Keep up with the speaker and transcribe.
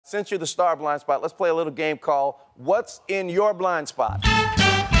since you're the star of Blind Spot, let's play a little game called What's in Your Blind Spot?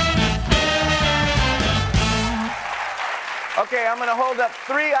 Okay, I'm gonna hold up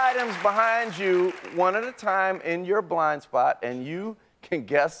 3 items behind you, one at a time in your blind spot, and you can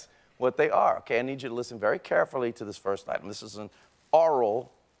guess what they are. Okay, I need you to listen very carefully to this first item. This is an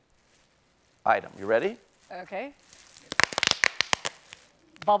oral item. You ready? Okay.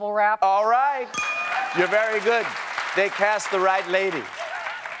 Bubble wrap. All right. You're very good. They cast the right lady.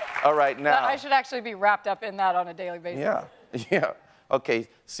 All right, now. I should actually be wrapped up in that on a daily basis. Yeah, yeah. Okay,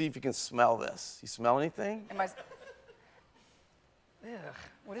 see if you can smell this. You smell anything? Am I... Ugh,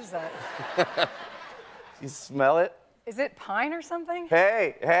 what is that? You smell it? Is it pine or something?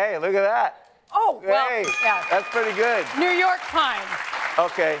 Hey, hey, look at that. Oh, well, hey, yeah. That's pretty good. New York pine.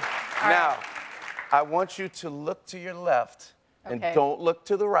 Okay, All now, right. I want you to look to your left and Okay. don't look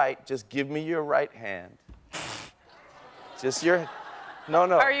to the right. Just give me your right hand. Just your, no.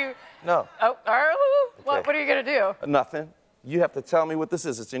 Are you? No. Oh, what are you gonna do? Nothing. You have to tell me what this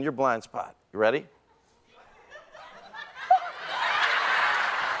is. It's in your blind spot. You ready?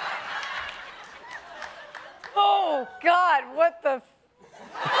 Oh, God, what the?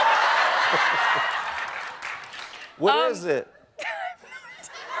 What is it?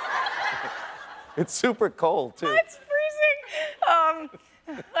 It's super cold, too. It's freezing.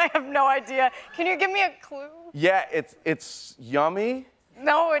 I have no idea. Can you give me a clue? Yeah, it's yummy.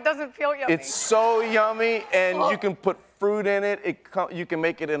 No, it doesn't feel yummy. It's so yummy, and you can put fruit in it. You can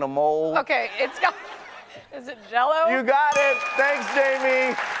make it in a mold. Okay, it's got. Is it Jell-O? You got it. Thanks,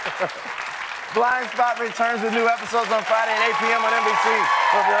 Jaimie. Blind Spot returns with new episodes on Friday at 8 p.m. on NBC.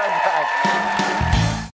 We'll be right back.